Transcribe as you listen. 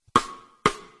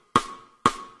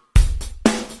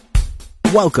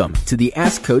Welcome to the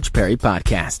Ask Coach Perry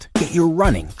podcast. Get your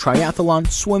running, triathlon,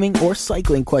 swimming, or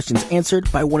cycling questions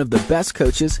answered by one of the best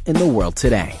coaches in the world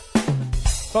today.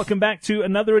 Welcome back to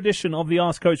another edition of the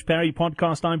Ask Coach Perry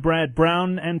podcast. I'm Brad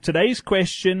Brown, and today's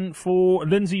question for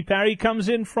Lindsay Parry comes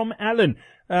in from Alan.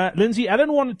 Lindsay,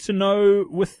 Alan wanted to know,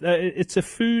 it's a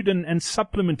food and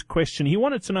supplement question. He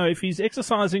wanted to know if he's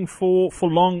exercising for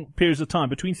long periods of time,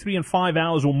 between 3 and 5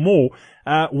 hours or more,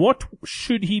 what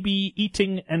should he be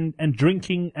eating and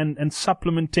drinking and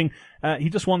supplementing? He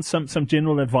just wants some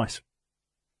general advice.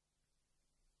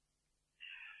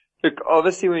 Look,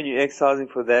 obviously when you're exercising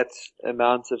for that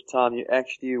amount of time, you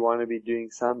actually want to be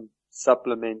doing some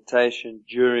supplementation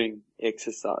during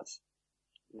exercise.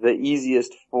 The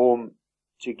easiest form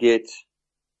to get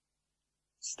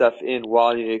stuff in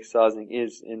while you're exercising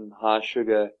is in high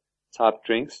sugar type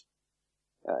drinks.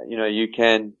 You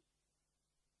can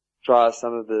try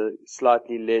some of the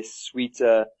slightly less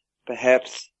sweeter,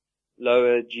 perhaps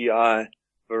lower GI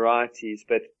varieties,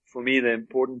 but for me, the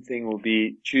important thing will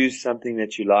be choose something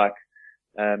that you like.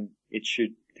 It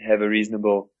should have a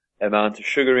reasonable amount of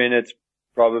sugar in it,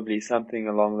 probably something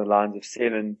along the lines of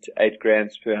 7 to 8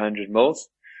 grams per 100 mils.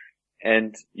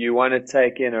 And you want to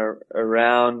take in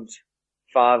around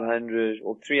 500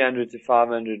 or 300 to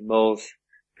 500 mils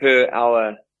per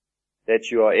hour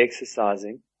that you are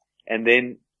exercising. And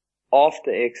then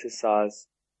after exercise,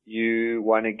 you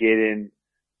want to get in,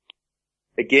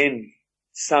 again,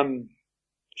 some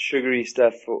sugary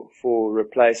stuff for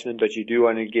replacement, but you do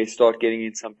want to start getting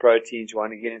in some proteins. You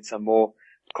want to get in some more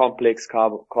complex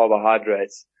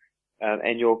carbohydrates,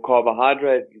 and your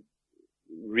carbohydrate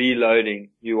reloading,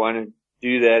 you want to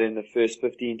do that in the first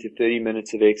 15 to 30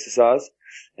 minutes of exercise,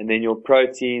 and then your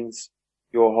proteins,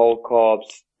 your whole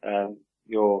carbs,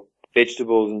 your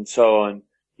vegetables and so on,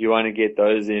 you want to get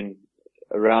those in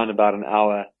around about an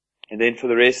hour. And then for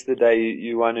the rest of the day,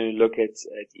 you want to look at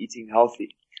eating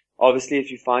healthy. Obviously,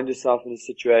 if you find yourself in a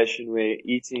situation where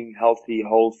eating healthy,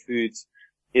 whole foods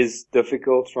is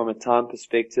difficult from a time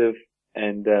perspective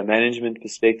and management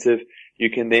perspective, you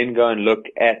can then go and look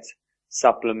at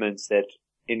supplements that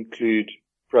include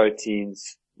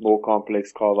proteins, more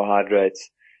complex carbohydrates,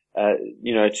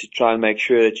 to try and make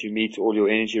sure that you meet all your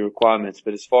energy requirements.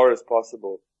 But as far as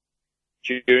possible,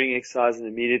 during exercise and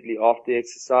immediately after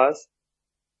exercise,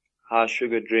 high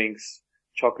sugar drinks,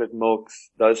 chocolate milks,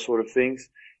 those sort of things.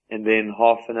 And then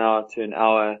half an hour to an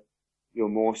hour, your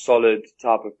more solid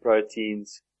type of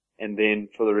proteins. And then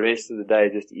for the rest of the day,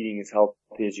 just eating as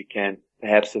healthy as you can,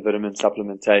 perhaps a vitamin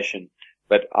supplementation.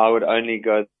 But I would only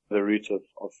go the route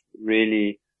of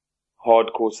really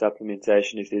hardcore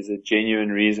supplementation if there's a genuine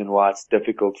reason why it's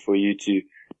difficult for you to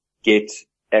get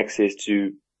access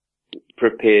to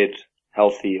prepared,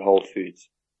 healthy, whole foods.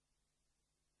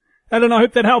 Alan, I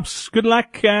hope that helps. Good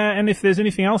luck, and if there's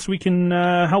anything else we can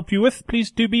help you with,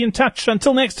 please do be in touch.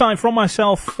 Until next time, from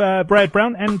myself, Brad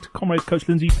Brown, and Comrade Coach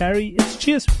Lindsay Parry, it's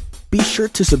cheers. Be sure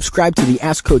to subscribe to the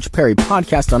Ask Coach Perry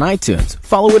podcast on iTunes,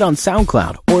 follow it on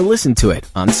SoundCloud, or listen to it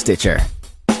on Stitcher.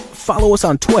 Follow us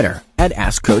on Twitter at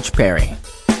Ask Coach Perry.